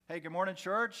Hey, good morning,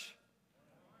 church.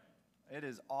 It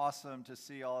is awesome to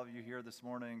see all of you here this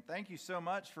morning. Thank you so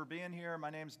much for being here. My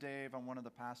name's Dave. I'm one of the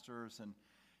pastors, and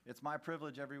it's my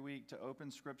privilege every week to open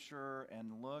Scripture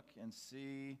and look and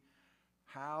see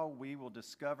how we will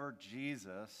discover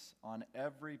Jesus on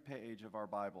every page of our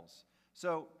Bibles.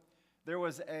 So there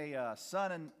was a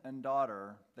son and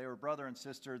daughter. They were brother and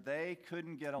sister. They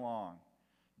couldn't get along.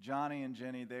 Johnny and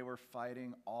Jenny, they were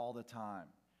fighting all the time.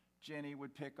 Jenny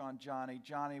would pick on Johnny.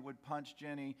 Johnny would punch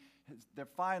Jenny.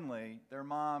 Finally, their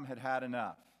mom had had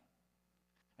enough.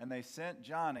 And they sent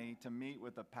Johnny to meet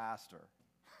with the pastor.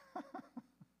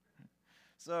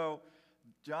 So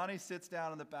Johnny sits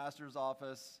down in the pastor's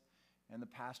office, and the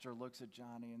pastor looks at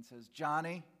Johnny and says,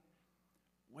 "Johnny,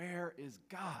 where is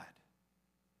God?"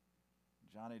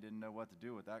 Johnny didn't know what to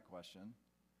do with that question.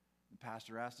 The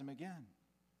pastor asked him again,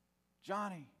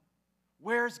 "Johnny,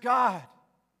 where's God?"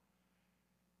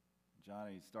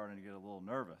 Johnny's starting to get a little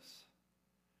nervous.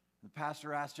 The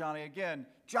pastor asked Johnny again,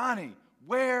 "Johnny,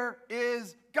 where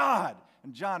is God?"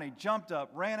 And Johnny jumped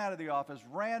up, ran out of the office,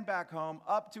 ran back home,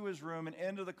 up to his room, and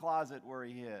into the closet where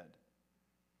he hid.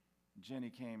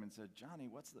 Jenny came and said, "Johnny,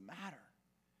 what's the matter?"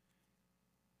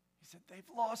 He said, "They've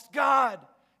lost God,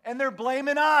 and they're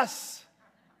blaming us."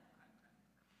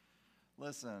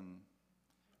 Listen,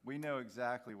 we know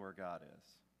exactly where God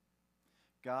is.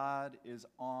 God is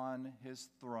on his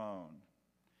throne,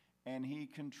 and he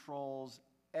controls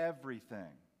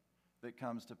everything that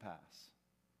comes to pass.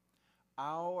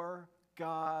 Our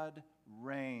God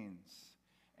reigns,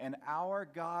 and our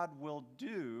God will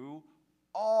do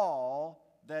all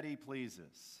that he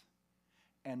pleases.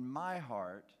 And my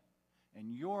heart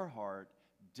and your heart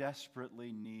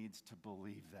desperately needs to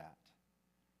believe that.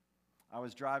 I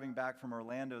was driving back from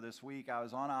Orlando this week. I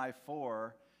was on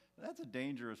I-4. That's a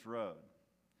dangerous road.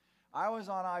 I was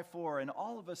on I-4, and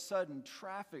all of a sudden,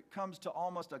 traffic comes to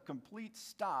almost a complete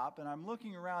stop, and I'm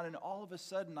looking around, and all of a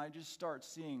sudden, I just start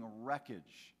seeing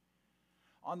wreckage.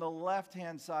 On the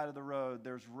left-hand side of the road,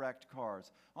 there's wrecked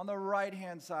cars. On the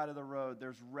right-hand side of the road,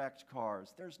 there's wrecked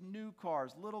cars. There's new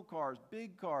cars, little cars,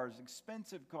 big cars,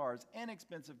 expensive cars,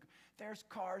 inexpensive. There's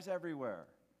cars everywhere.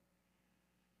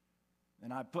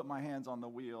 And I put my hands on the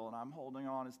wheel, and I'm holding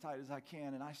on as tight as I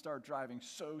can, and I start driving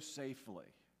so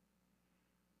safely.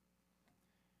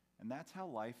 And that's how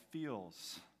life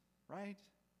feels, right?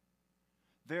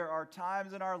 There are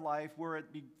times in our life where it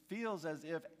feels as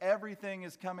if everything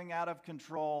is coming out of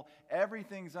control,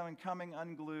 everything's coming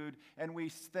unglued, and we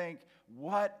think,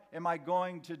 what am I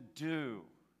going to do?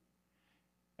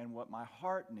 And what my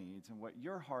heart needs and what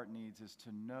your heart needs is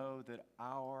to know that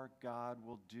our God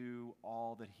will do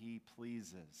all that he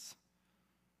pleases.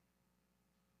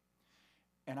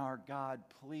 And our God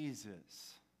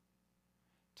pleases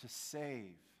to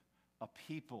save a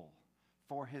people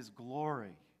for his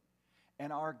glory.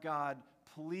 And our God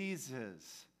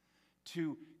pleases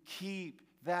to keep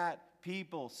that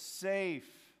people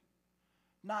safe.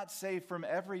 Not safe from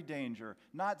every danger,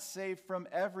 not safe from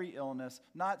every illness,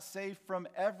 not safe from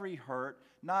every hurt,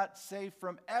 not safe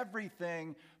from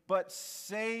everything, but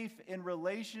safe in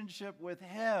relationship with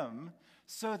him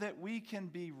so that we can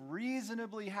be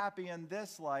reasonably happy in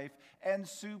this life and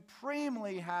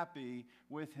supremely happy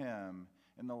with him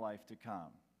in the life to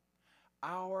come.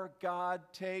 Our God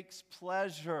takes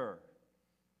pleasure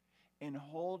in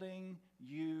holding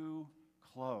you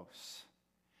close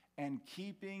and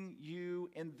keeping you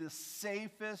in the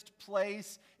safest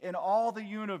place in all the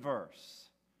universe,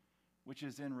 which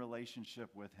is in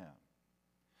relationship with him.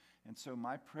 And so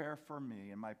my prayer for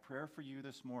me and my prayer for you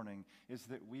this morning is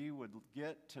that we would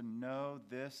get to know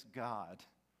this God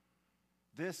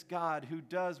who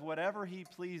does whatever he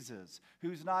pleases,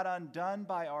 who's not undone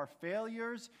by our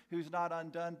failures, who's not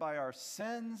undone by our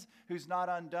sins, who's not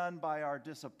undone by our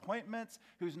disappointments,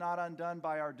 who's not undone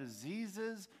by our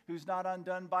diseases, who's not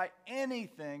undone by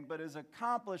anything, but is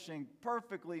accomplishing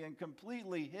perfectly and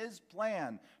completely his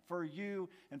plan for you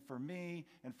and for me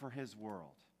and for his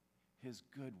world, his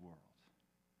good world.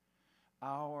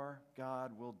 Our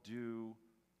God will do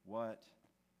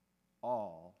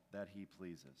all that he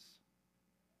pleases.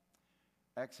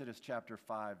 Exodus chapter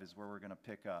 5 is where we're going to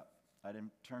pick up. I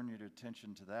didn't turn your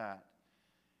attention to that.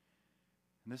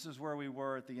 And this is where we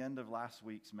were at the end of last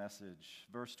week's message,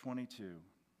 verse 22.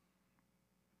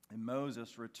 And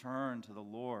Moses returned to the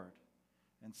Lord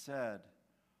and said,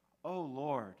 "O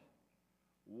Lord,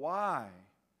 why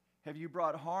have you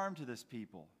brought harm to this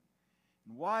people?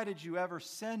 And why did you ever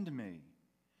send me?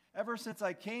 Ever since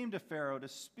I came to Pharaoh to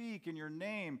speak in your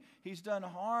name, he's done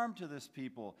harm to this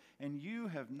people, and you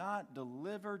have not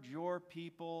delivered your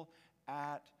people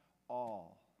at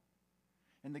all."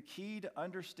 And the key to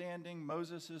understanding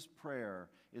Moses' prayer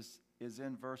is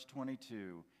in verse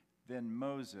 22. Then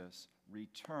Moses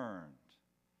returned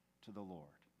to the Lord.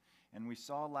 And we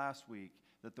saw last week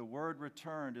that the word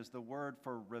returned is the word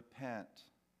for repent.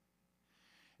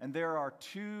 And there are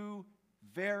two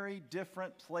very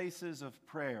different places of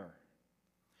prayer.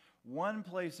 One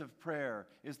place of prayer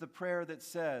is the prayer that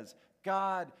says,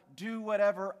 God, do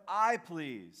whatever I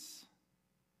please.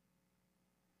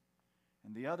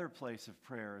 And the other place of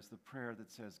prayer is the prayer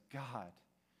that says, God,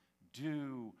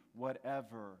 do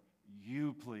whatever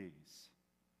you please.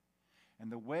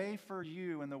 And the way for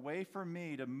you and the way for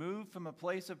me to move from a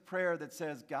place of prayer that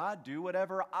says, God, do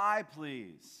whatever I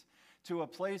please, to a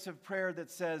place of prayer that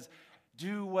says,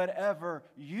 do whatever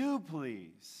you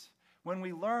please. When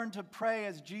we learn to pray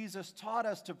as Jesus taught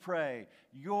us to pray,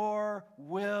 your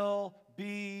will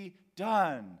be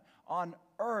done on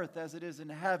earth as it is in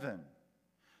heaven.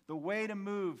 The way to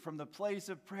move from the place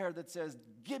of prayer that says,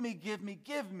 give me, give me,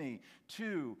 give me,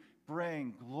 to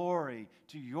bring glory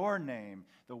to your name,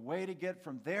 the way to get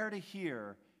from there to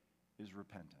here is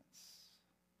repentance.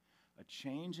 A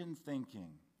change in thinking,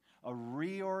 a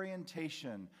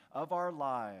reorientation of our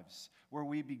lives where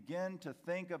we begin to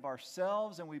think of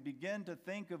ourselves and we begin to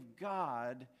think of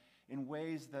God in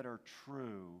ways that are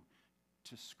true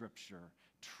to Scripture,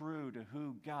 true to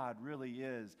who God really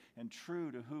is, and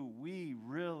true to who we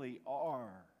really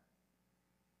are.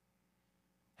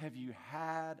 Have you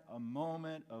had a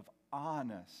moment of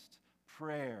honest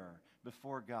prayer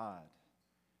before God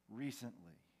recently?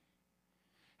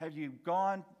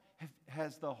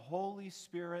 Has the Holy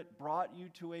Spirit brought you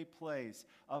to a place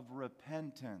of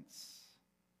repentance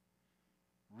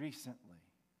recently?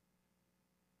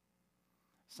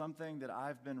 Something that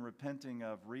I've been repenting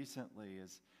of recently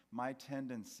is my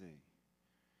tendency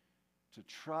to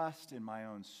trust in my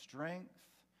own strength,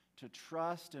 to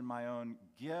trust in my own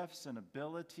gifts and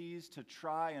abilities, to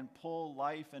try and pull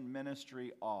life and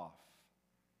ministry off.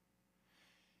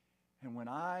 And when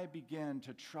I begin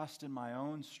to trust in my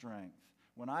own strength,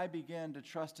 when I begin to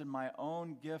trust in my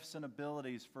own gifts and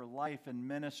abilities for life and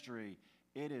ministry,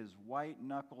 it is white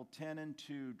knuckle, 10 and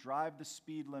 2, drive the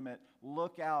speed limit,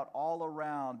 look out all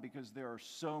around because there are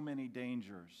so many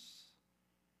dangers.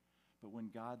 But when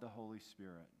God the Holy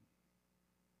Spirit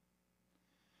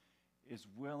is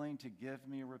willing to give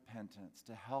me repentance,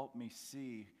 to help me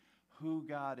see who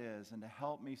God is and to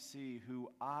help me see who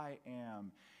I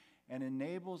am, and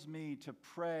enables me to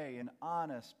pray an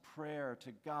honest prayer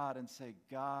to God and say,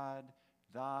 God,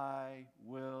 thy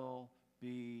will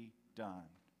be done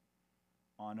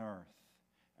on earth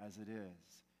as it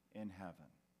is in heaven.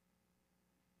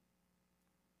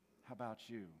 How about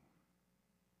you?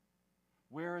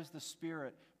 Where is the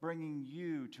Spirit bringing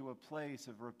you to a place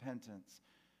of repentance?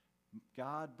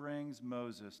 God brings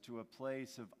Moses to a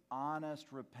place of honest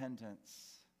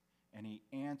repentance, and he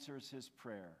answers his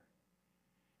prayer.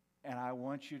 And I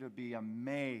want you to be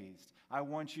amazed. I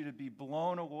want you to be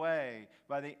blown away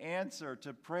by the answer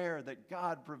to prayer that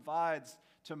God provides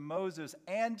to Moses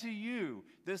and to you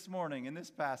this morning in this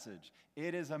passage.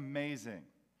 It is amazing.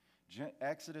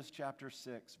 Exodus chapter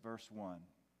 6, verse 1.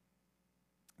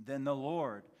 Then the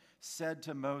Lord said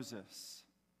to Moses,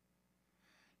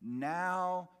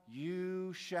 now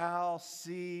you shall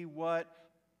see what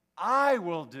I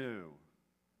will do.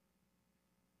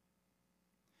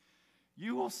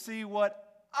 You will see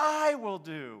what I will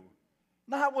do.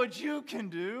 Not what you can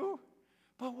do,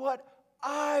 but what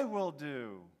I will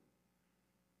do.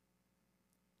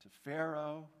 To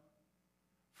Pharaoh,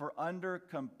 for under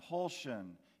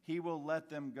compulsion he will let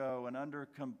them go, and under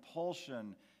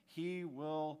compulsion he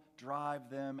will drive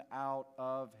them out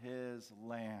of his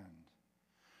land.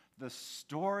 The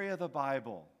story of the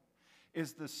Bible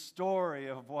is the story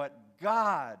of what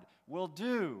God will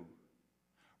do.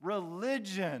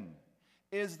 Religion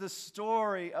is the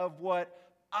story of what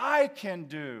I can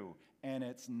do, and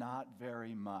it's not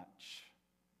very much.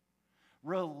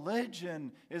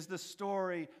 Religion is the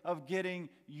story of getting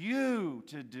you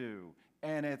to do,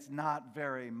 and it's not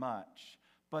very much.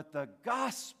 But the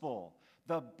gospel,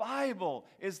 the Bible,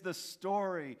 is the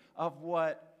story of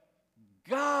what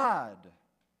God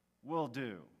will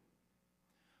do.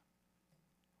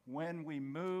 When we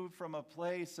move from a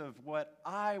place of what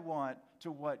I want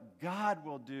to what God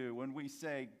will do, when we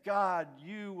say, God,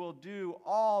 you will do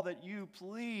all that you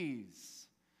please,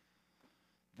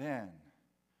 then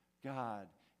God,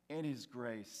 in his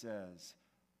grace, says,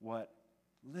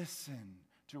 listen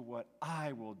to what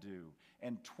I will do.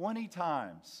 And 20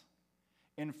 times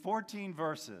in 14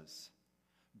 verses,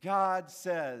 God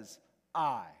says,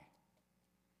 I.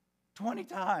 20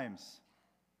 times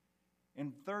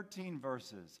in 13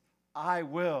 verses, I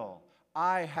will,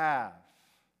 I have,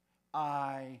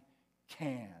 I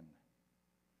can.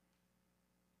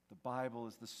 The Bible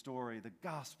is the story, the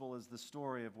gospel is the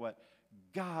story of what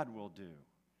God will do.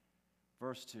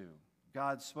 Verse 2,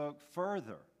 God spoke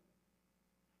further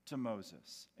to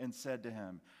Moses and said to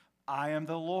him, I am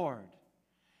the Lord,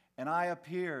 and I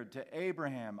appeared to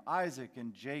Abraham, Isaac,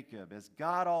 and Jacob as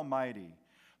God Almighty,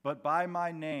 but by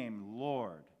my name,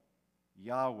 Lord,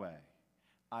 Yahweh,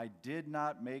 I did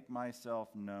not make myself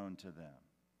known to them.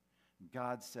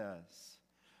 God says,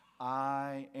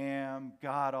 I am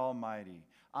God Almighty.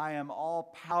 I am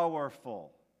all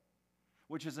powerful,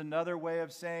 which is another way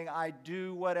of saying I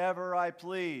do whatever I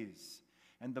please.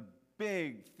 And the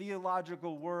big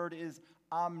theological word is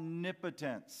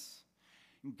omnipotence.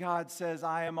 God says,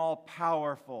 I am all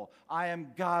powerful. I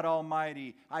am God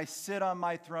Almighty. I sit on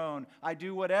my throne. I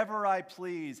do whatever I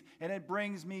please. And it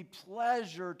brings me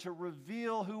pleasure to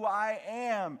reveal who I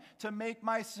am, to make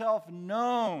myself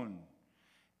known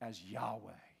as Yahweh,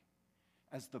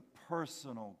 as the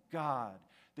personal God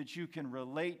that you can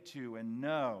relate to and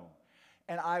know.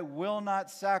 And I will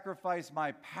not sacrifice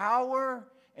my power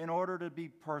in order to be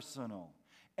personal.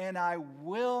 And I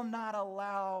will not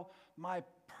allow my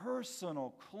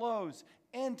personal, close,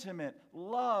 intimate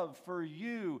love for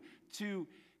you to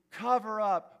cover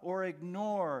up or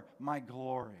ignore my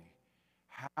glory.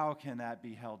 How can that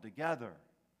be held together?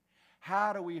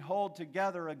 How do we hold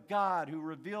together a God who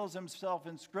reveals himself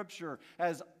in Scripture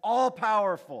as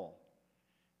all-powerful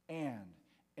and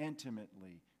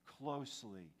intimately,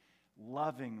 closely,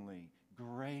 lovingly,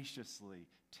 graciously,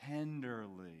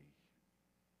 tenderly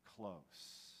close?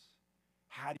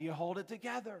 How do you hold it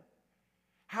together?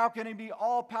 How can he be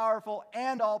all-powerful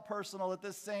and all-personal at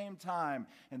the same time?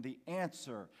 And the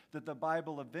answer that the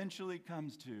Bible eventually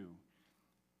comes to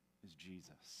is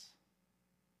Jesus.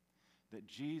 That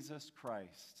Jesus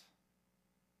Christ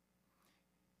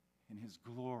in his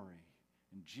glory,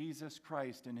 and Jesus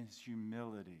Christ in his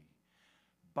humility,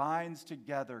 binds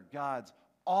together God's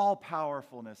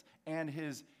all-powerfulness and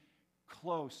his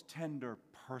close, tender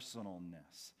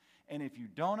personalness. And if you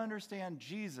don't understand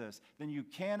Jesus, then you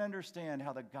can't understand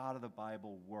how the God of the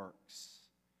Bible works.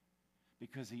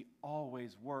 Because he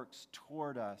always works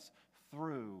toward us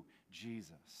through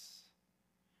Jesus.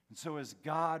 And so is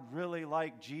God really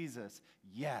like Jesus?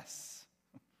 Yes.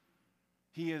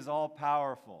 He is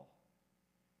all-powerful.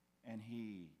 And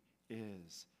he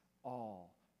is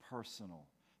all-personal.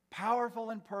 Powerful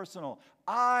and personal.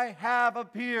 I have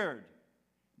appeared.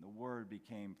 And the Word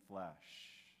became flesh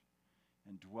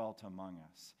and dwelt among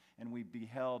us. And we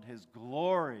beheld his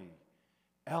glory,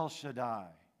 El Shaddai.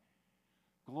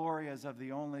 Glory as of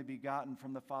the only begotten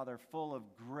from the Father, full of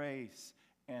grace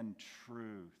and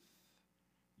truth.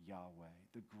 Yahweh,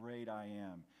 the great I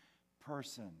am.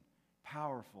 Person,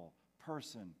 powerful,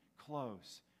 person,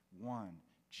 close, one,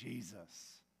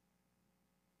 Jesus.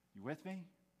 You with me?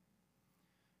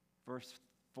 Verse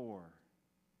 4.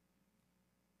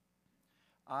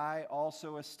 I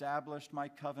also established my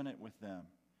covenant with them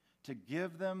to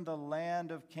give them the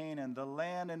land of Canaan, the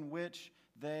land in which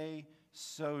they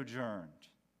sojourned.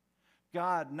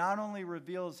 God not only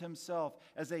reveals himself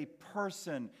as a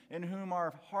person in whom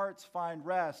our hearts find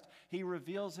rest, he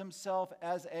reveals himself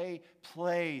as a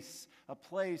place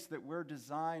that we're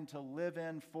designed to live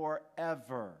in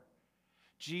forever.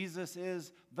 Jesus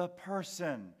is the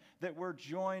person that we're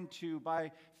joined to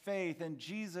by faith, and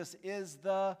Jesus is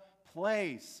the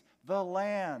place, the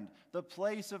land, the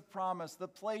place of promise, the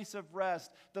place of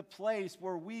rest, the place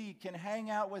where we can hang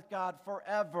out with God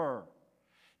forever.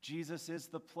 Jesus is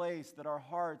the place that our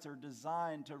hearts are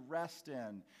designed to rest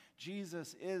in.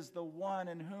 Jesus is the one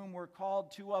in whom we're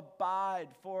called to abide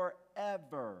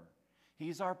forever.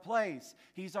 He's our place.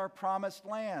 He's our promised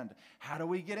land. How do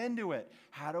we get into it?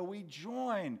 How do we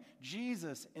join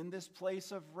Jesus in this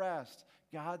place of rest?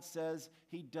 God says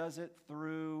he does it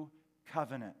through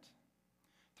covenant.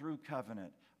 Through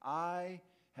covenant. I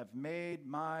have made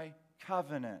my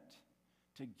covenant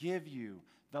to give you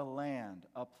the land,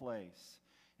 a place.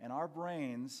 And our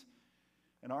brains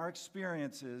and our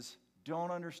experiences don't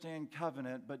understand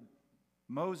covenant, but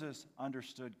Moses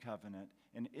understood covenant,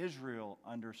 and Israel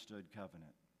understood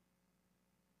covenant.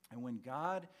 And when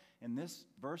God, in this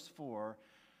verse 4,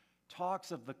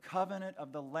 talks of the covenant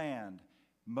of the land,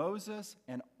 Moses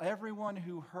and everyone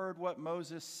who heard what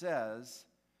Moses says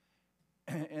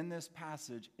in this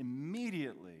passage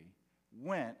immediately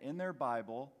went in their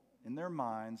Bible, in their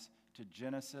minds, to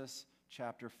Genesis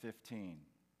chapter 15.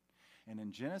 And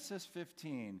in Genesis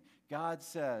 15, God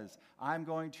says, I'm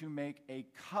going to make a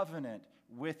covenant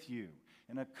with you.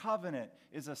 And a covenant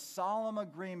is a solemn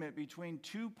agreement between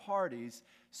two parties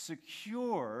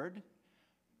secured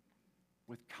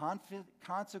with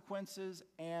consequences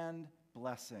and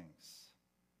blessings.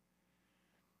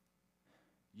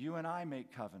 You and I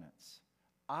make covenants.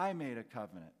 I made a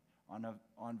covenant.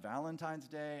 On Valentine's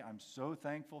Day, I'm so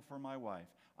thankful for my wife.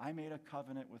 I made a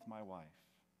covenant with my wife.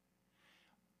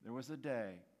 There was a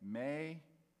day, May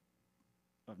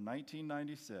of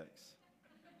 1996.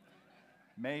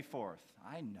 May 4th.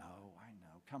 I know.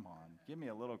 Come on. Give me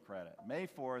a little credit. May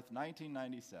 4th,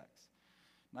 1996.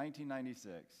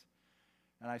 1996.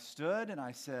 And I stood and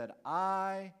I said,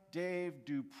 I, Dave,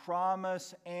 do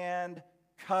promise and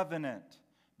covenant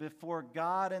before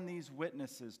God and these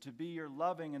witnesses to be your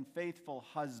loving and faithful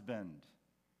husband.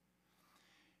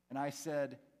 And I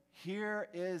said, here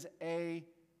is a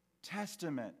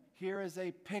testament. Here is a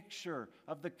picture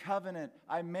of the covenant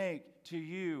I make to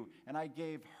you. And I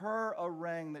gave her a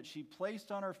ring that she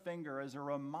placed on her finger as a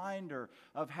reminder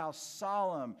of how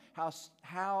solemn,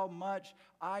 how much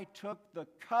I took the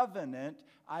covenant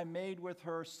I made with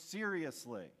her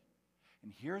seriously.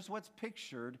 And here's what's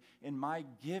pictured in my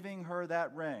giving her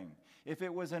that ring. If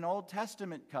it was an Old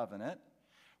Testament covenant,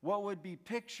 what would be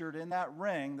pictured in that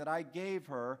ring that I gave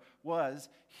her was,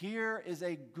 here is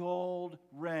a gold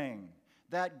ring.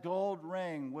 That gold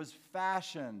ring was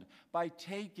fashioned by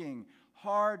taking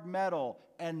hard metal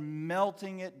and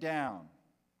melting it down,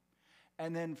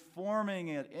 and then forming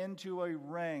it into a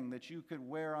ring that you could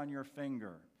wear on your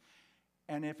finger.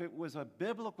 And if it was a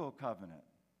biblical covenant,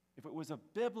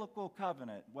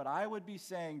 what I would be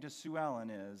saying to Sue Ellen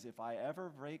is, if I ever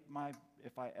break my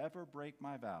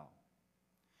vow,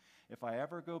 if I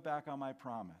ever go back on my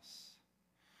promise,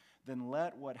 then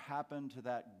let what happened to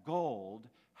that gold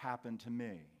happen to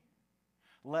me.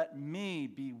 Let me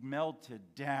be melted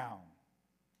down.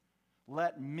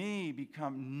 Let me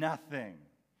become nothing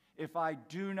if I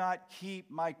do not keep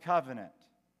my covenant.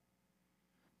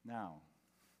 Now,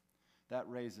 that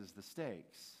raises the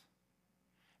stakes.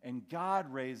 And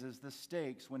God raises the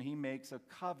stakes when he makes a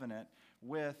covenant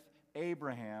with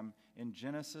Abraham in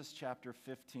Genesis chapter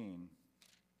 15.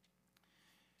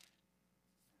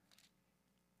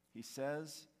 He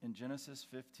says in Genesis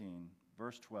 15,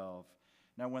 verse 12,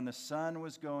 now when the sun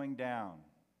was going down,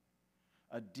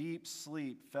 a deep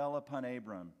sleep fell upon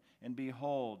Abram, and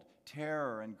behold,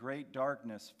 terror and great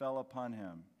darkness fell upon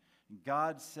him.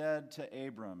 God said to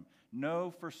Abram,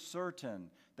 know for certain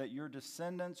that your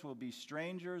descendants will be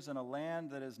strangers in a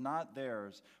land that is not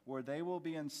theirs, where they will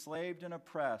be enslaved and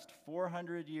oppressed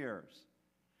 400 years.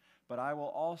 But I will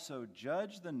also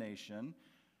judge the nation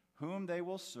whom they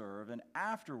will serve, and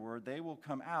afterward they will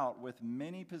come out with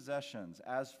many possessions.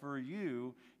 As for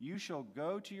you, you shall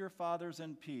go to your fathers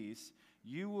in peace.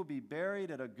 You will be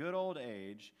buried at a good old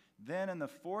age. Then in the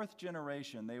 4th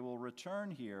generation they will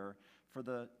return here, for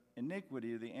the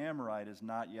iniquity of the Amorite is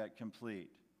not yet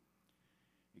complete.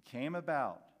 It came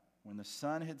about, when the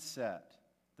sun had set,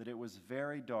 that it was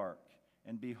very dark,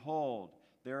 and behold,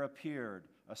 there appeared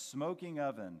a smoking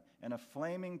oven and a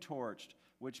flaming torch,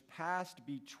 which passed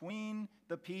between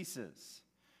the pieces.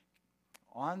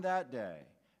 On that day,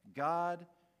 God,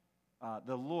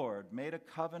 the Lord, made a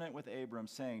covenant with Abram,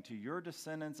 saying, to your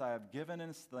descendants I have given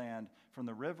this land from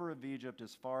the river of Egypt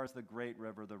as far as the great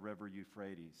river, the river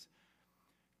Euphrates.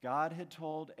 God had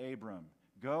told Abram,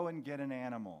 go and get an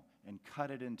animal and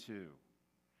cut it in two.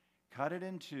 Cut it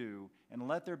in two and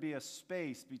let there be a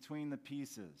space between the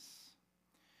pieces.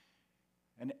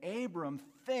 And Abram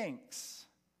thinks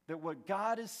that what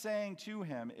God is saying to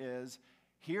him is,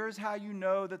 here's how you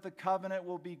know that the covenant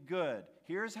will be good.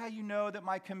 Here's how you know that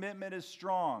my commitment is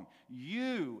strong.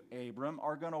 You, Abram,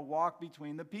 are going to walk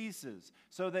between the pieces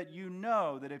so that you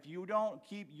know that if you don't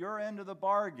keep your end of the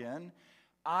bargain,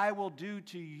 I will do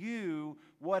to you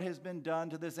what has been done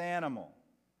to this animal.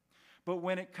 But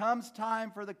when it comes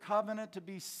time for the covenant to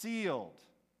be sealed,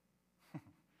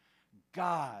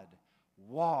 God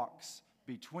walks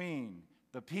between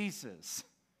the pieces.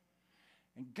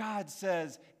 And God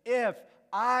says, if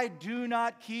I do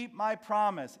not keep my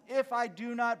promise, if I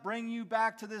do not bring you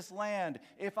back to this land,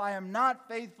 if I am not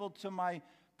faithful to my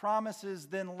promises,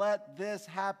 then let this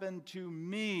happen to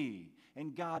me.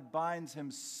 And God binds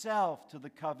himself to the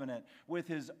covenant with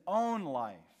his own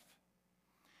life.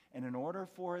 And in order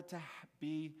for it to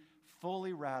be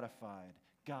fully ratified,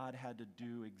 God had to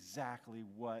do exactly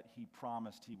what he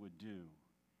promised he would do.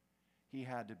 He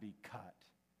had to be cut.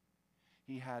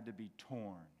 He had to be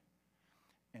torn.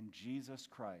 And Jesus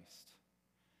Christ,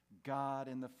 God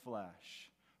in the flesh,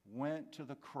 went to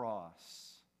the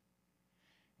cross.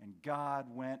 And God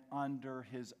went under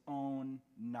his own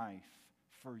knife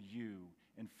for you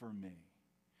and for me.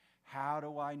 How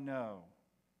do I know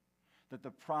that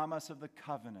the promise of the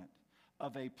covenant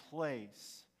of a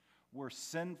place where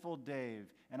sinful Dave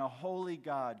and a holy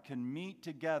God can meet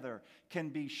together can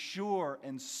be sure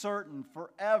and certain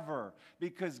forever,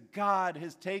 because God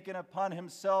has taken upon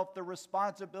himself the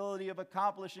responsibility of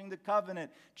accomplishing the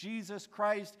covenant. Jesus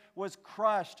Christ was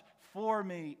crushed for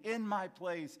me in my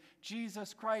place.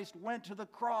 Jesus Christ went to the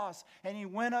cross and he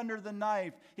went under the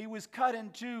knife. He was cut in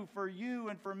two for you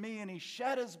and for me, and he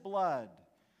shed his blood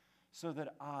so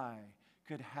that I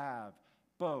could have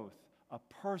both a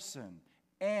person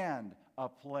and a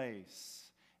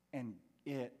place. And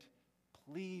it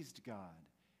pleased God,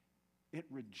 it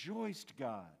rejoiced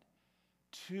God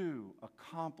to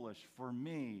accomplish for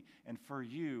me and for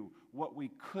you what we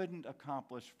couldn't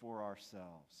accomplish for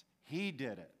ourselves. He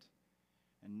did it,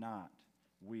 and not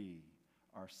we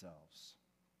ourselves.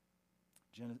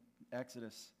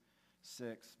 Exodus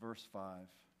 6, verse 5.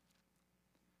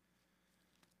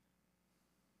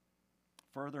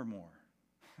 Furthermore,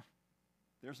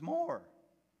 there's more.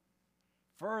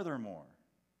 Furthermore,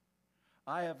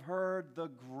 I have heard the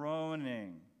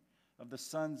groaning of the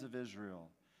sons of Israel,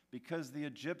 because the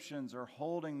Egyptians are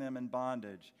holding them in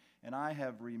bondage, and I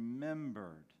have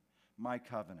remembered my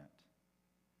covenant.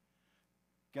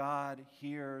 God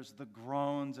hears the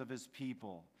groans of his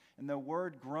people. And the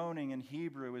word groaning in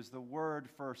Hebrew is the word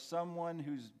for someone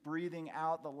who's breathing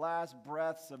out the last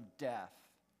breaths of death.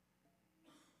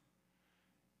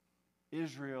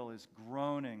 Israel is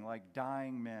groaning like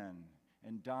dying men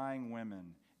and dying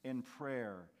women in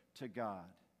prayer to God.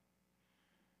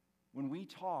 When we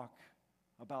talk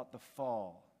about the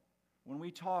fall, when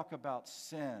we talk about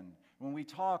sin, when we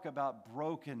talk about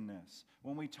brokenness,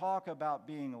 when we talk about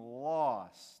being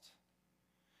lost,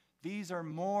 these are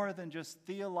more than just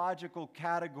theological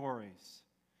categories.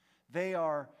 They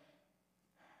are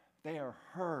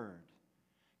heard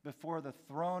before the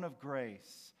throne of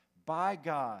grace by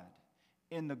God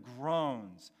in the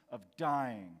groans of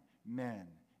dying men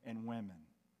and women.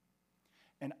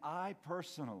 And I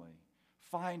personally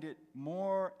find it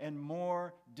more and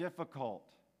more difficult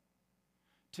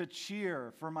to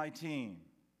cheer for my team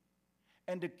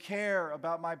and to care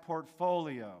about my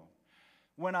portfolio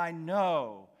when I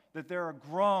know that there are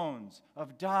groans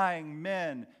of dying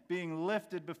men being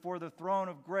lifted before the throne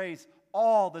of grace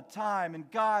all the time. And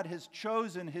God has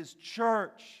chosen his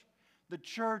church, the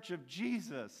church of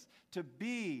Jesus, to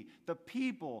be the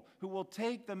people who will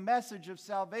take the message of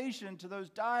salvation to those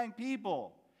dying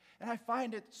people. And I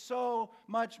find it so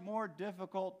much more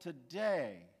difficult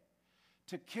today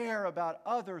to care about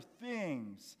other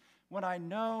things when I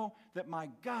know that my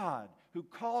God, who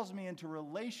calls me into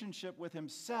relationship with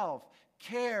himself,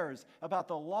 cares about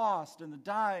the lost and the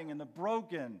dying and the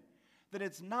broken. That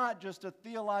it's not just a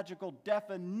theological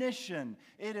definition.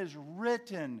 It is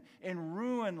written in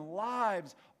ruined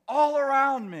lives all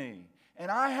around me. And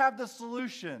I have the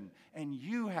solution, and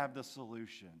you have the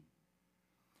solution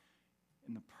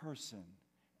in the person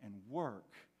and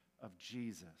work of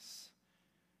Jesus.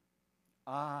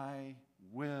 I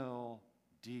will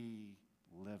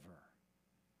deliver.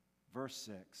 Verse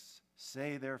 6,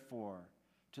 say therefore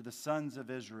to the sons of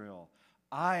Israel,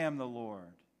 I am the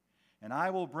Lord, and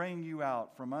I will bring you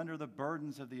out from under the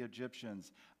burdens of the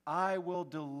Egyptians. I will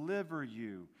deliver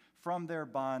you from their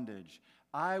bondage.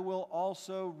 I will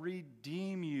also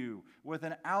redeem you with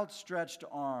an outstretched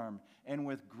arm and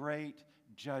with great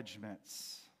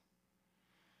judgments.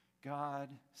 God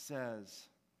says,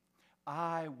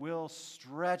 I will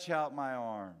stretch out my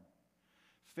arm.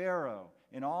 Pharaoh,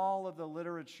 in all of the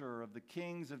literature of the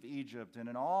kings of Egypt and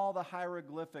in all the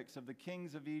hieroglyphics of the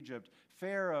kings of Egypt,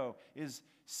 Pharaoh is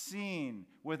seen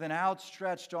with an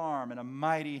outstretched arm and a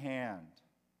mighty hand.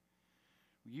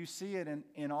 You see it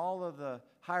in all of the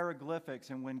hieroglyphics.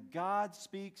 And when God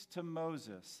speaks to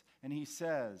Moses and he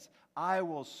says, I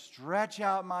will stretch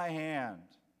out my hand,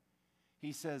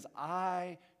 he says,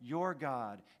 I, your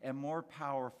God, am more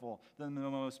powerful than the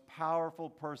most powerful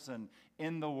person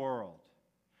in the world.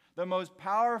 The most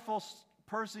powerful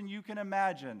person you can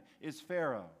imagine is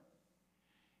Pharaoh.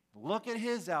 Look at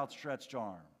his outstretched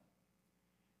arm.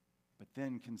 But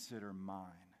then consider mine,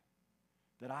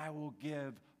 that I will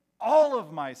give all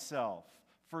of myself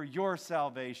for your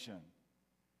salvation.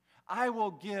 I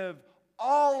will give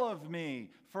all of me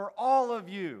for all of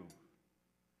you.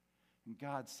 And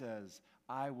God says,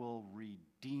 I will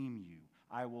redeem you.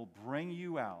 I will bring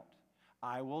you out.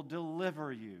 I will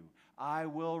deliver you. I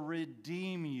will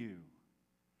redeem you.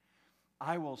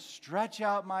 I will stretch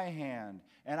out my hand,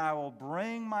 and I will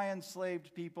bring my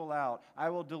enslaved people out. I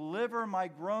will deliver my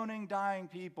groaning, dying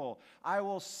people. I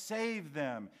will save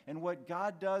them. And what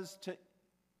God does to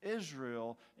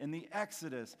Israel in the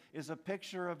Exodus is a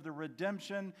picture of the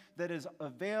redemption that is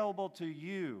available to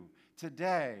you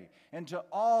today and to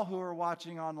all who are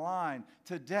watching online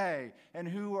today and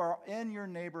who are in your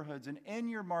neighborhoods and in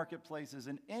your marketplaces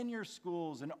and in your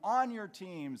schools and on your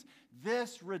teams.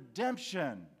 This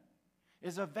redemption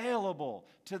is available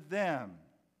to them.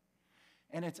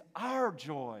 And it's our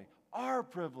joy, our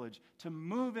privilege to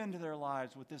move into their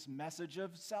lives with this message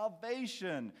of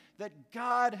salvation, that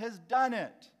God has done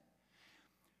it.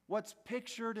 What's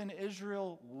pictured in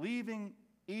Israel leaving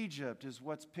Egypt is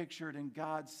what's pictured in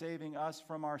God saving us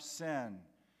from our sin.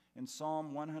 In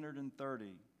Psalm 130,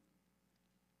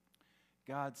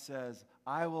 God says,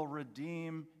 I will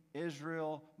redeem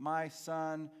Israel, my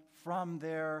son, from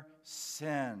their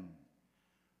sin.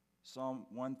 Psalm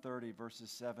 130,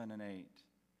 verses 7 and 8.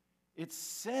 It's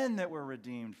sin that we're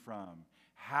redeemed from.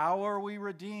 How are we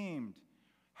redeemed?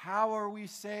 How are we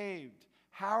saved?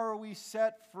 How are we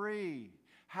set free?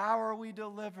 How are we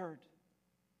delivered?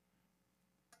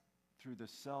 Through the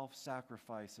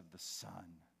self-sacrifice of the Son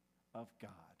of God,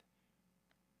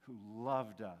 who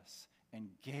loved us and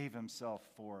gave himself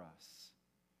for us.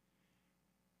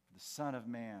 The Son of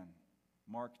Man,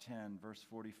 Mark 10, verse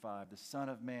 45, the Son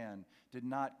of Man did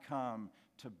not come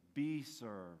to be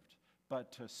served,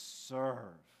 but to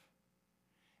serve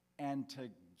and to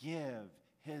give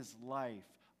his life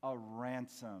a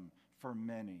ransom for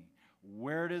many.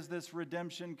 Where does this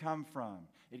redemption come from?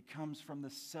 It comes from the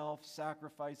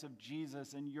self-sacrifice of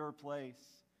Jesus in your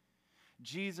place.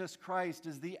 Jesus Christ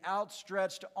is the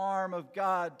outstretched arm of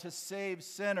God to save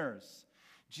sinners.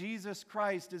 Jesus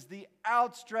Christ is the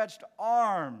outstretched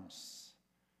arms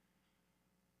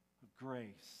of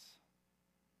grace.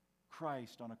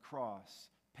 Christ on a cross,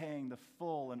 paying the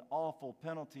full and awful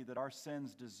penalty that our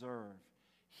sins deserve.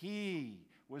 He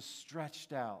was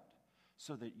stretched out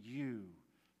so that you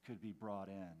could be brought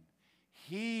in.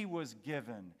 He was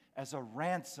given as a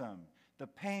ransom, the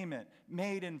payment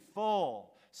made in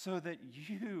full, so that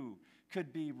you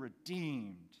could be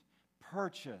redeemed,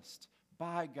 purchased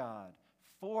by God,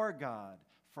 for God,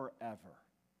 forever.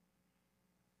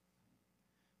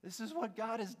 This is what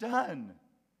God has done.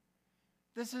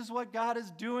 This is what God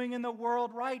is doing in the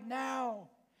world right now,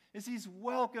 is he's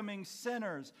welcoming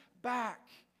sinners back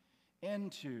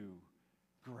into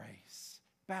grace,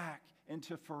 back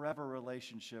into forever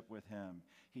relationship with him.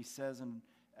 He says in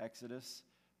Exodus,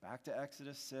 back to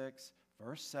Exodus 6,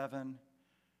 verse 7,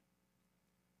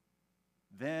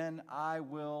 then I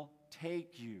will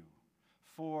take you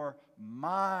for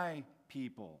my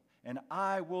people, and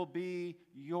I will be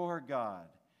your God.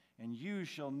 And you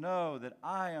shall know that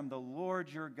I am the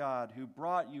Lord your God, who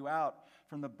brought you out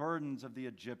from the burdens of the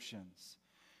Egyptians.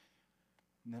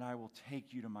 And then I will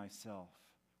take you to myself.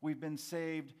 We've been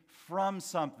saved from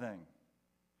something.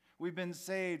 We've been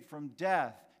saved from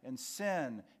death and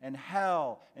sin and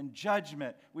hell and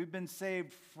judgment. We've been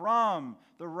saved from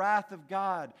the wrath of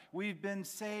God. We've been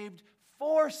saved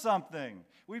for something.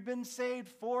 We've been saved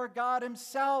for God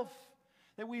himself,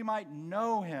 that we might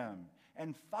know him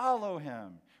and follow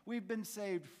him. We've been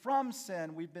saved from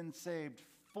sin. We've been saved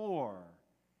for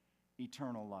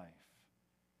eternal life.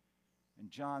 In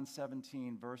John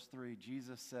 17, verse 3,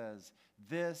 Jesus says,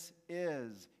 this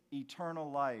is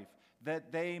eternal life,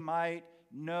 that they might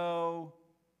know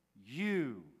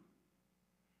you,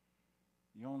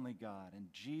 the only God, and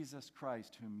Jesus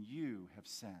Christ, whom you have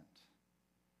sent.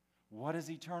 What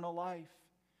is eternal life?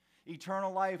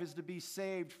 Eternal life is to be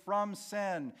saved from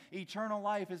sin. Eternal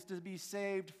life is to be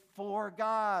saved for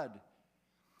God.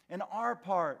 And our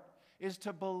part is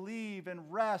to believe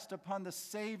and rest upon the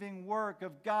saving work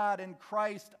of God in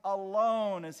Christ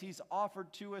alone, as he's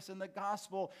offered to us in the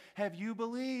gospel. Have you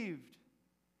believed?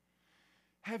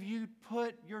 Have you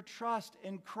put your trust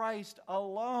in Christ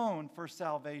alone for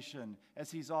salvation, as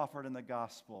he's offered in the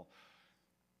gospel?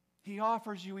 He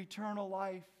offers you eternal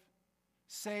life,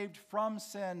 saved from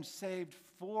sin, saved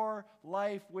for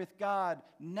life with God,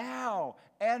 now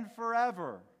and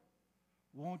forever.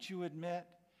 Won't you admit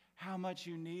how much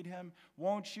you need him?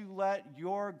 Won't you let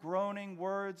your groaning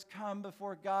words come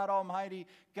before God Almighty?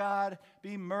 God,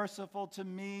 be merciful to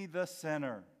me, the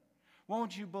sinner.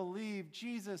 Won't you believe,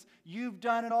 Jesus, you've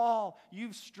done it all.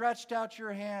 You've stretched out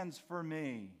your hands for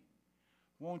me.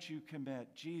 Won't you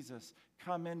commit, Jesus,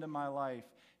 come into my life.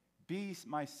 Be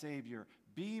my Savior.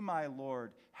 Be my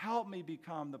Lord. Help me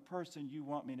become the person you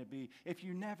want me to be. If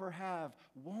you never have,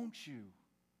 won't you?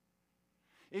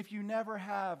 If you never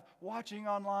have, watching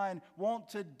online, won't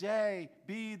today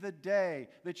be the day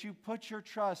that you put your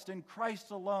trust in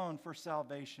Christ alone for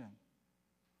salvation?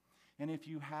 And if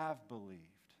you have believed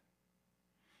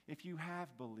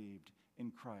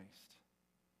in Christ,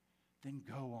 then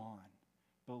go on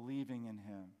believing in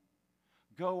him.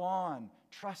 Go on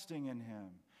trusting in him.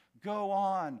 Go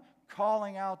on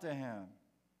calling out to him.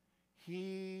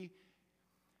 He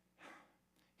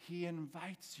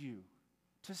invites you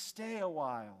to stay a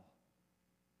while.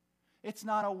 It's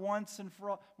not a once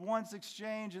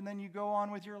exchange and then you go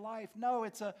on with your life. No,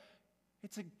 it's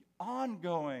an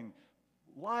ongoing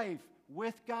life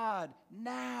with God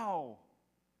now.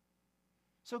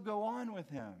 So go on with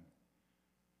him,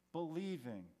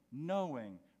 believing,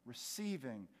 knowing,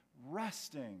 receiving,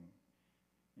 resting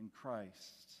in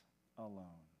Christ alone.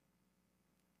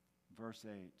 Verse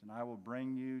 8, and I will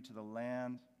bring you to the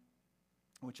land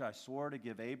which I swore to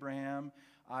give Abraham,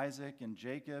 Isaac, and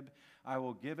Jacob. I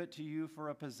will give it to you for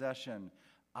a possession.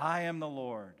 I am the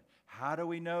Lord. How do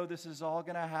we know this is all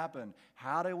going to happen?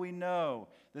 How do we know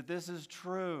that this is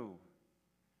true?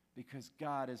 Because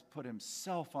God has put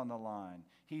himself on the line.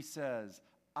 He says,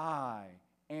 I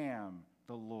am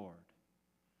the Lord.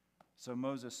 So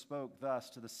Moses spoke thus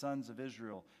to the sons of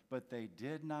Israel, but they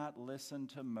did not listen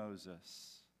to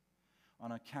Moses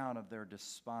on account of their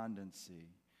despondency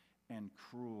and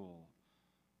cruel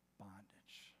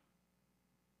bondage.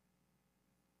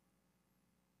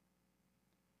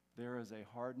 There is a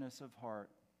hardness of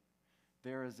heart.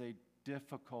 There is a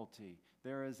difficulty.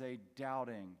 There is a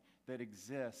doubting that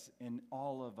exists in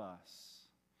all of us.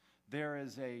 There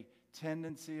is a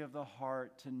tendency of the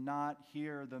heart to not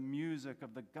hear the music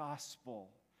of the gospel.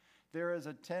 There is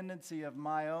a tendency of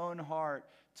my own heart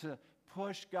to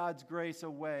push God's grace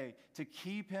away, to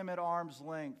keep him at arm's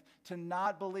length, to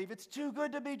not believe it's too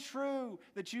good to be true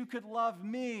that you could love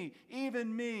me,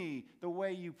 even me, the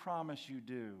way you promise you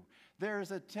do. There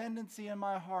is a tendency in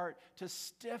my heart to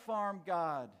stiff-arm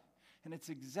God, and it's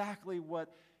exactly what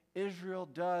Israel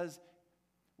does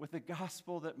with the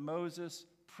gospel that Moses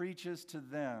preaches to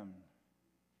them.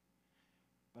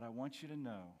 But I want you to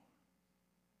know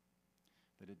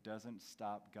that it doesn't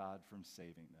stop God from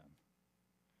saving them.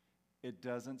 It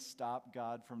doesn't stop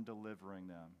God from delivering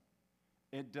them.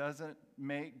 It doesn't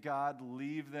make God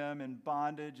leave them in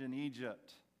bondage in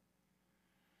Egypt.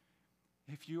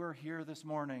 If you are here this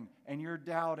morning and you're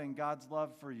doubting God's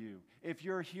love for you, if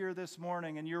you're here this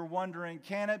morning and you're wondering,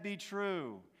 can it be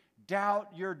true? Doubt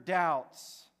your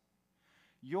doubts.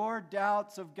 Your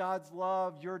doubts of God's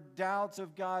love, your doubts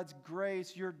of God's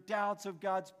grace, your doubts of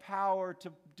God's power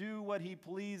to do what he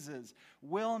pleases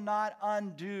will not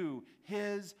undo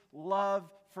his love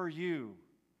for you.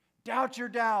 Doubt your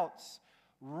doubts.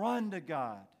 Run to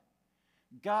God.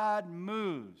 God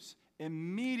moves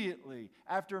immediately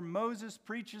after Moses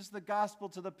preaches the gospel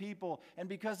to the people, and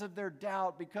because of their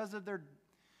doubt, because of their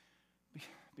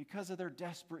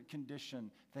desperate condition,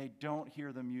 they don't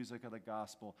hear the music of the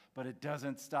gospel, but it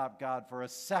doesn't stop God for a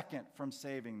second from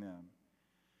saving them.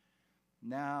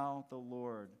 Now the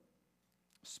Lord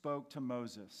spoke to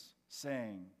Moses,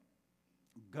 saying,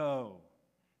 Go,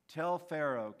 tell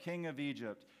Pharaoh, king of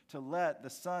Egypt, to let the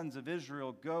sons of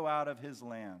Israel go out of his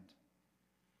land.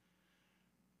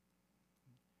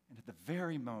 And at the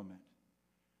very moment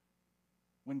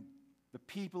when the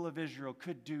people of Israel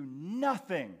could do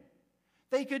nothing,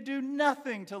 they could do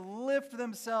nothing to lift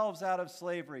themselves out of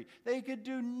slavery. They could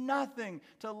do nothing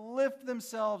to lift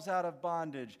themselves out of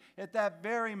bondage. At that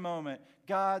very moment,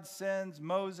 God sends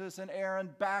Moses and Aaron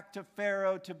back to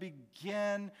Pharaoh to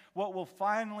begin what will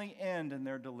finally end in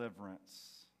their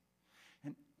deliverance.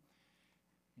 And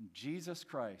in Jesus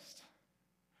Christ,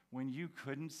 when you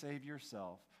couldn't save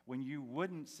yourself, when you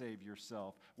wouldn't save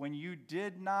yourself, when you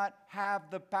did not have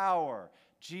the power,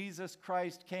 Jesus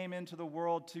Christ came into the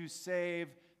world to save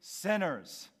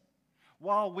sinners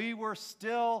while we were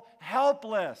still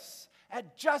helpless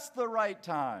at just the right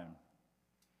time.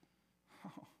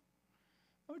 Oh,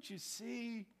 don't you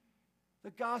see?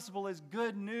 The gospel is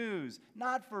good news,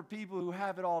 not for people who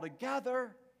have it all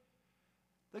together.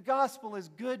 The gospel is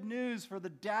good news for the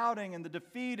doubting and the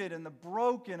defeated and the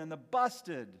broken and the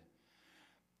busted.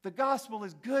 The gospel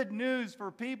is good news for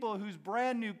people whose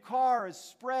brand new car is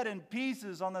spread in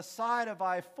pieces on the side of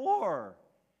I-4.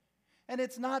 And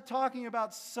it's not talking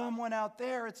about someone out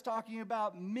there. It's talking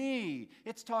about me.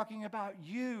 It's talking about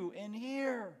you in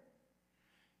here.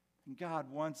 And God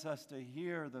wants us to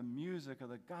hear the music of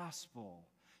the gospel.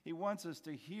 He wants us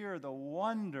to hear the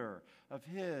wonder of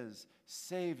his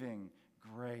saving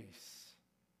grace.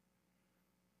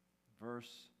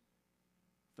 Verse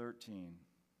 13.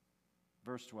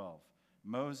 Verse 12,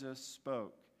 Moses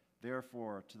spoke,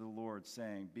 therefore, to the Lord,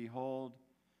 saying, Behold,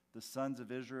 the sons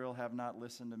of Israel have not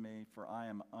listened to me, for I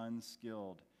am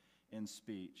unskilled in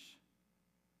speech.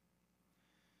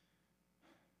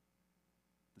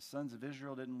 The sons of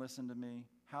Israel didn't listen to me.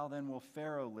 How then will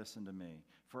Pharaoh listen to me?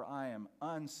 For I am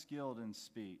unskilled in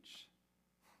speech.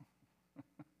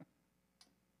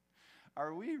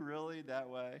 Are we really that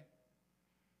way?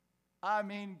 I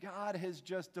mean, God has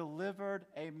just delivered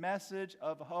a message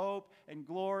of hope and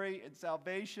glory and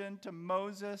salvation to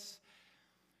Moses.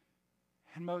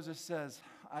 And Moses says,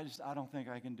 I don't think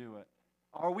I can do it.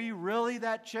 Are we really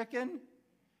that chicken?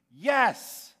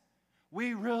 Yes,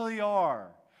 we really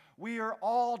are. We are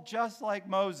all just like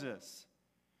Moses.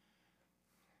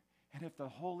 And if the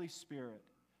Holy Spirit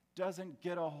doesn't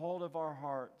get a hold of our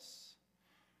hearts,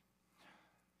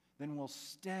 then we'll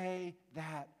stay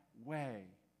that way.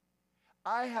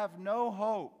 I have no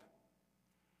hope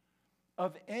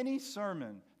of any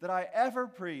sermon that I ever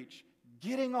preach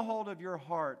getting a hold of your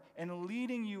heart and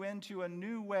leading you into a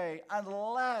new way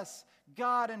unless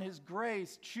God in His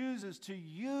grace chooses to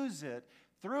use it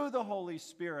through the Holy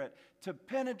Spirit to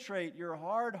penetrate your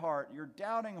hard heart, your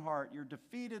doubting heart, your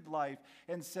defeated life,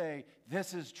 and say,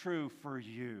 this is true for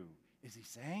you. Is He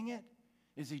saying it?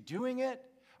 Is He doing it?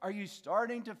 Are you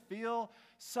starting to feel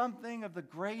something of the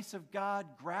grace of God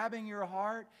grabbing your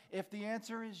heart? If the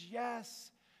answer is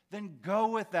yes, then go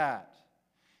with that.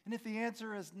 And if the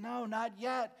answer is no, not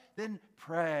yet, then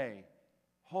pray.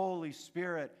 Holy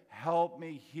Spirit, help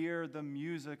me hear the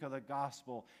music of the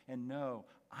gospel and know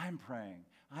I'm praying.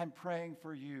 I'm praying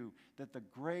for you that the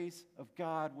grace of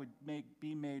God would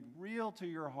be made real to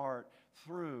your heart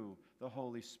through the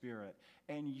Holy Spirit.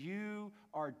 And you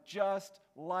are just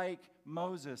like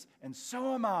Moses, and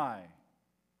so am I.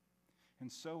 And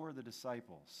so were the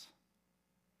disciples.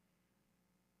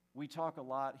 We talk a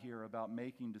lot here about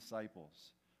making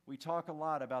disciples. We talk a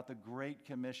lot about the Great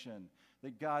Commission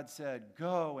that God said,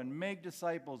 go and make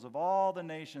disciples of all the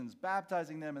nations,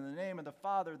 baptizing them in the name of the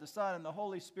Father, the Son, and the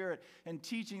Holy Spirit, and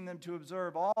teaching them to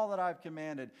observe all that I've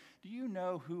commanded. Do you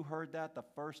know who heard that the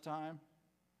first time?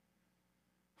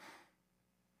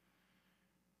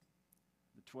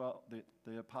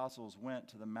 The apostles went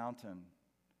to the mountain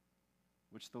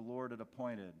which the Lord had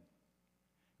appointed.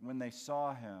 When they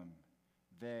saw Him,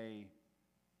 they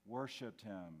worshiped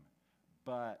Him,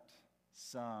 but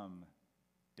some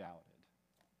doubted.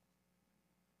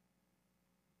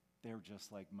 They're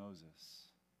just like Moses.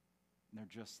 They're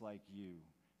just like you.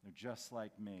 They're just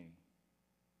like me.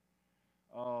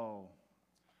 Oh,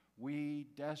 we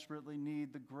desperately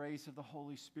need the grace of the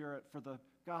Holy Spirit for the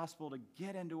gospel to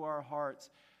get into our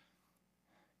hearts.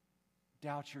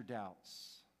 Doubt your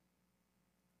doubts.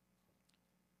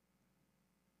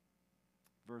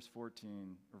 Verse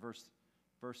 13,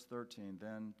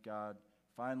 then God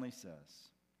finally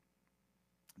says,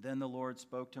 then the Lord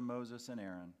spoke to Moses and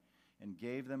Aaron and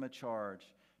gave them a charge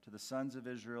to the sons of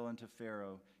Israel and to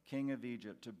Pharaoh, king of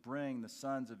Egypt, to bring the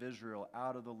sons of Israel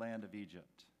out of the land of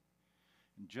Egypt.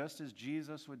 And just as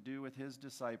Jesus would do with His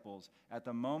disciples, at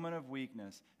the moment of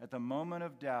weakness, at the moment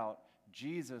of doubt,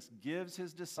 Jesus gives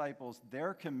His disciples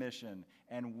their commission,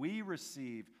 and we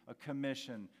receive a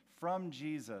commission from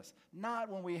Jesus, not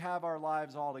when we have our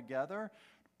lives all together,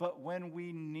 but when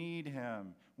we need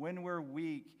Him, when we're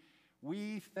weak.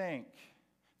 We think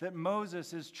that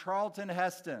Moses is Charlton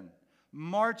Heston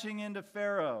marching into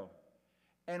Pharaoh.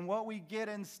 And what we get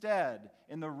instead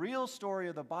in the real story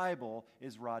of the Bible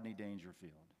is Rodney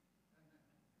Dangerfield.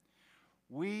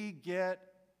 We get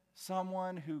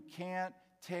someone who can't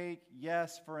take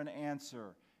yes for an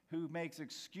answer, who makes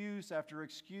excuse after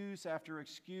excuse after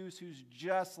excuse, who's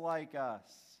just like us.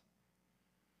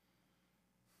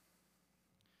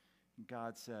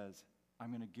 God says, I'm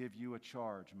going to give you a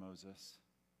charge, Moses.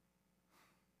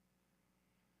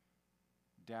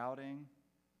 Doubting,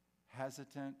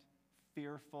 hesitant,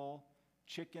 fearful,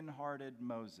 chicken-hearted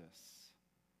Moses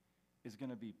is going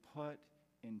to be put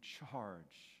in charge.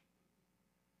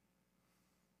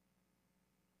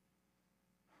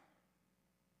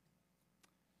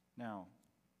 Now,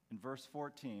 in verse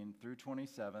 14 through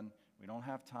 27, we don't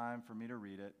have time for me to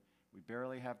read it. We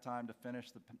barely have time to finish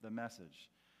the message.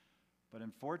 But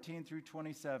in 14 through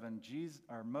 27,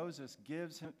 Moses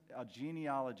gives him a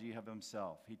genealogy of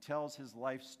himself. He tells his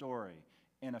life story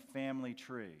in a family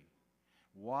tree.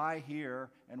 Why here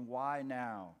and why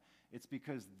now? It's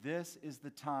because this is the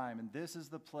time and this is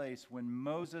the place when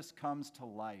Moses comes to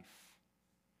life.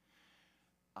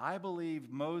 I believe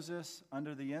Moses,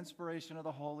 under the inspiration of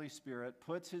the Holy Spirit,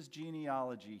 puts his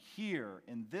genealogy here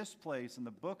in this place in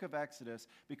the book of Exodus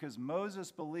because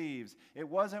Moses believes it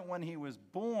wasn't when he was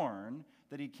born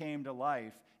that he came to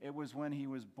life. It was when he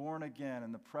was born again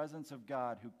in the presence of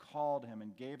God who called him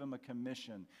and gave him a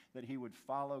commission that he would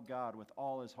follow God with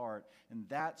all his heart. And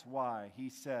that's why he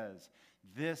says,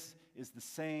 this is the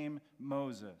same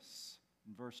Moses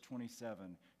in verse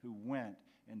 27, who went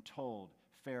and told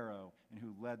Pharaoh and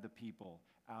who led the people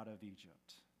out of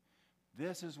Egypt.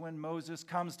 This is when Moses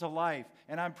comes to life,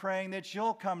 and I'm praying that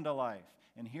you'll come to life.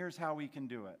 And here's how we can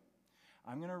do it.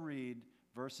 I'm going to read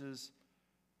verses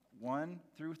 1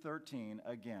 through 13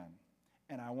 again,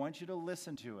 and I want you to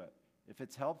listen to it. If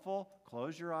it's helpful,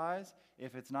 close your eyes.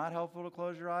 If it's not helpful to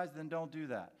close your eyes, then don't do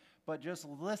that. But just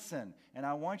listen, and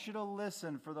I want you to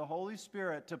listen for the Holy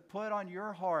Spirit to put on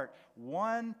your heart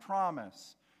one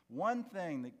promise, one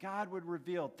thing that God would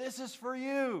reveal. This is for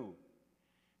you.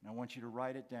 And I want you to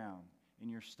write it down in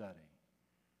your study.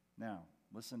 Now,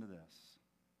 listen to this.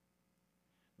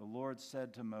 The Lord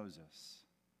said to Moses,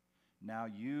 "Now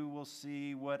you will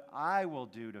see what I will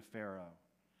do to Pharaoh.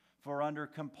 For under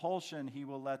compulsion he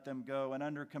will let them go, and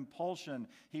under compulsion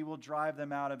he will drive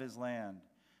them out of his land."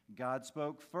 God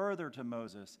spoke further to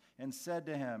Moses and said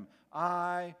to him,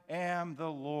 "I am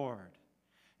the Lord.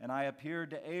 And I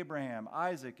appeared to Abraham,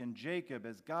 Isaac, and Jacob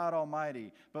as God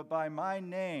Almighty, but by my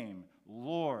name,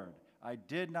 Lord, I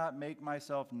did not make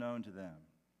myself known to them.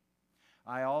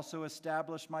 I also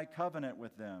established my covenant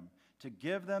with them to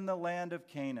give them the land of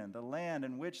Canaan, the land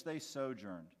in which they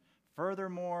sojourned.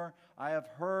 Furthermore, I have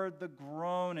heard the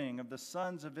groaning of the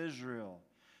sons of Israel,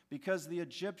 because the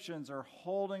Egyptians are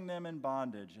holding them in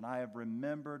bondage, and I have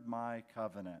remembered my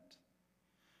covenant.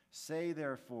 Say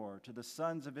therefore to the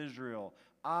sons of Israel,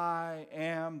 I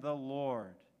am the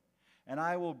Lord, and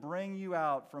I will bring you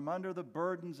out from under the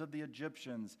burdens of the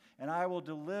Egyptians, and I will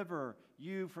deliver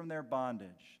you from their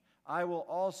bondage. I will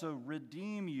also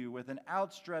redeem you with an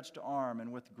outstretched arm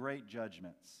and with great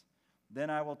judgments. Then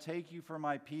I will take you for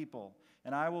my people,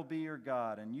 and I will be your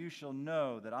God, and you shall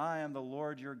know that I am the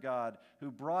Lord your God,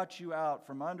 who brought you out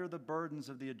from under the burdens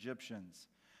of the Egyptians.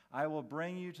 I will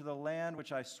bring you to the land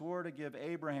which I swore to give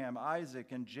Abraham,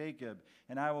 Isaac, and Jacob,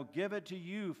 and I will give it to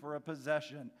you for a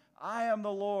possession. I am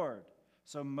the Lord."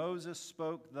 So Moses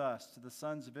spoke thus to the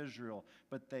sons of Israel,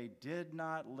 but they did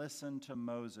not listen to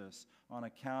Moses on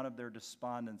account of their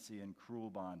despondency and cruel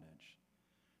bondage.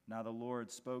 Now the Lord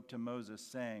spoke to Moses,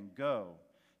 saying, "Go,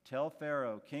 tell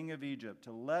Pharaoh, king of Egypt,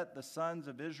 to let the sons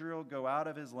of Israel go out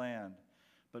of his land."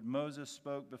 But Moses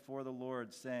spoke before the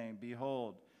Lord, saying,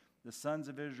 "Behold, the sons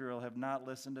of Israel have not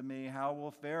listened to me. How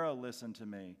will Pharaoh listen to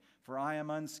me? For I am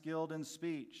unskilled in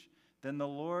speech." Then the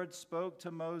Lord spoke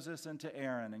to Moses and to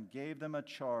Aaron and gave them a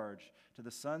charge to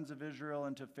the sons of Israel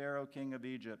and to Pharaoh, king of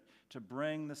Egypt, to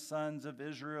bring the sons of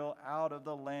Israel out of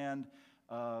the land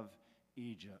of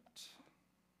Egypt.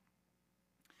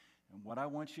 And what I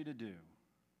want you to do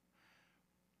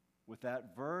with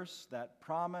that verse, that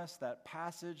promise, that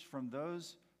passage from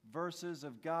those verses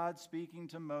of God speaking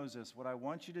to Moses, what I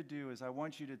want you to do is I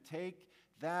want you to take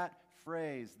that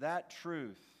phrase, that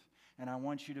truth, and I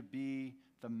want you to be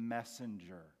the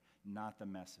messenger, not the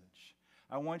message.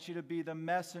 I want you to be the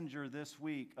messenger this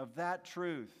week of that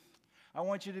truth. I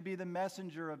want you to be the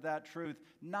messenger of that truth,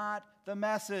 not the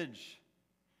message.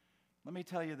 Let me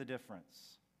tell you the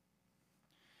difference.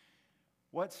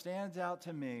 What stands out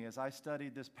to me as I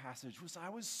studied this passage was I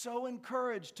was so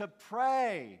encouraged to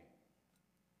pray.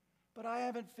 But I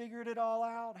haven't figured it all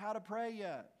out how to pray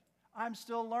yet. I'm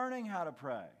still learning how to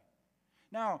pray.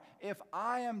 Now, if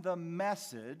I am the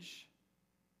message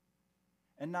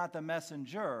and not the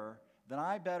messenger, then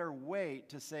I better wait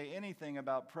to say anything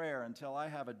about prayer until I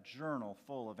have a journal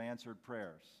full of answered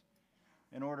prayers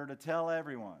in order to tell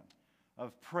everyone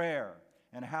of prayer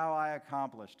and how I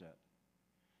accomplished it.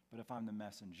 But if I'm the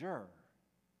messenger,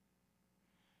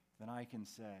 then I can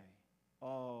say,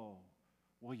 "Oh,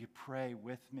 will you pray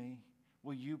with me?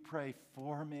 Will you pray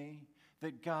for me?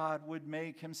 That God would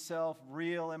make himself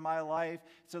real in my life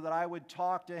so that I would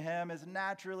talk to him as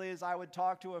naturally as I would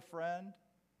talk to a friend."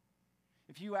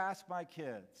 If you ask my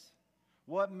kids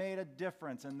what made a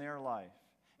difference in their life,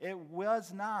 it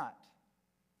was not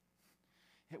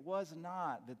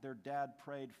that their dad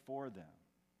prayed for them.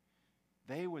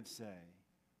 They would say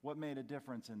what made a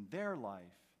difference in their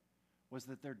life was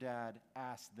that their dad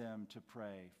asked them to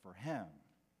pray for him.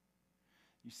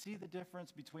 You see the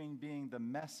difference between being the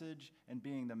message and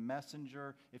being the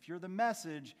messenger? If you're the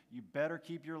message, you better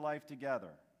keep your life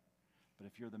together. But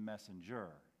if you're the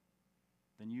messenger,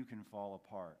 then you can fall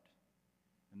apart.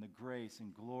 And the grace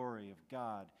and glory of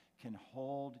God can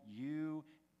hold you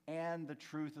and the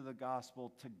truth of the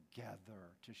gospel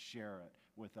together to share it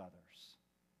with others.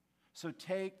 So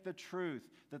take the truth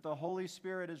that the Holy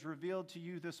Spirit has revealed to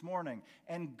you this morning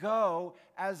and go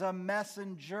as a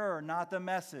messenger, not the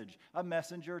message, a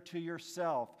messenger to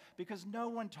yourself, because no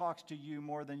one talks to you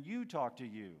more than you talk to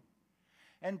you.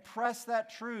 And press that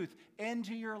truth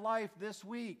into your life this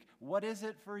week. What is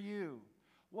it for you?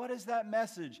 What is that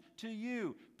message to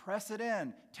you? Press it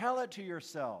in. Tell it to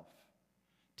yourself.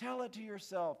 Tell it to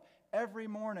yourself every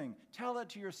morning. Tell it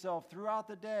to yourself throughout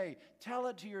the day. Tell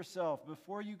it to yourself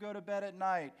before you go to bed at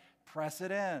night. Press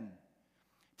it in.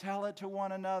 Tell it to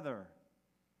one another.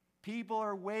 People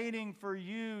are waiting for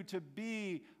you to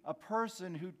be a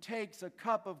person who takes a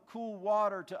cup of cool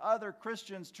water to other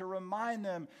Christians to remind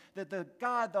them that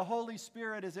God, the Holy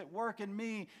Spirit, is at work in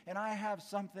me, and I have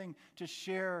something to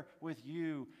share with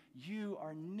you. You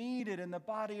are needed in the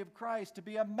body of Christ to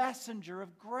be a messenger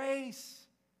of grace.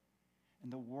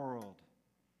 And the world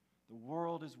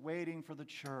is waiting for the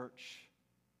church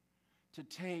to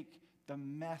take the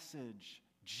message,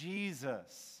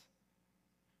 Jesus,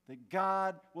 that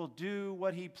God will do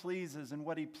what he pleases, and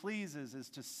what he pleases is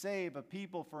to save a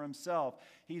people for himself.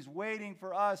 He's waiting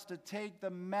for us to take the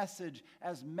message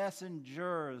as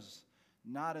messengers,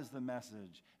 not as the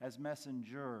message, as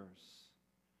messengers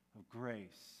of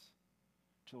grace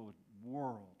to a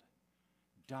world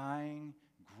dying,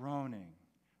 groaning,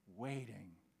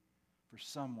 waiting for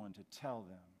someone to tell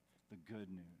them the good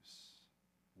news.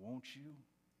 Won't you?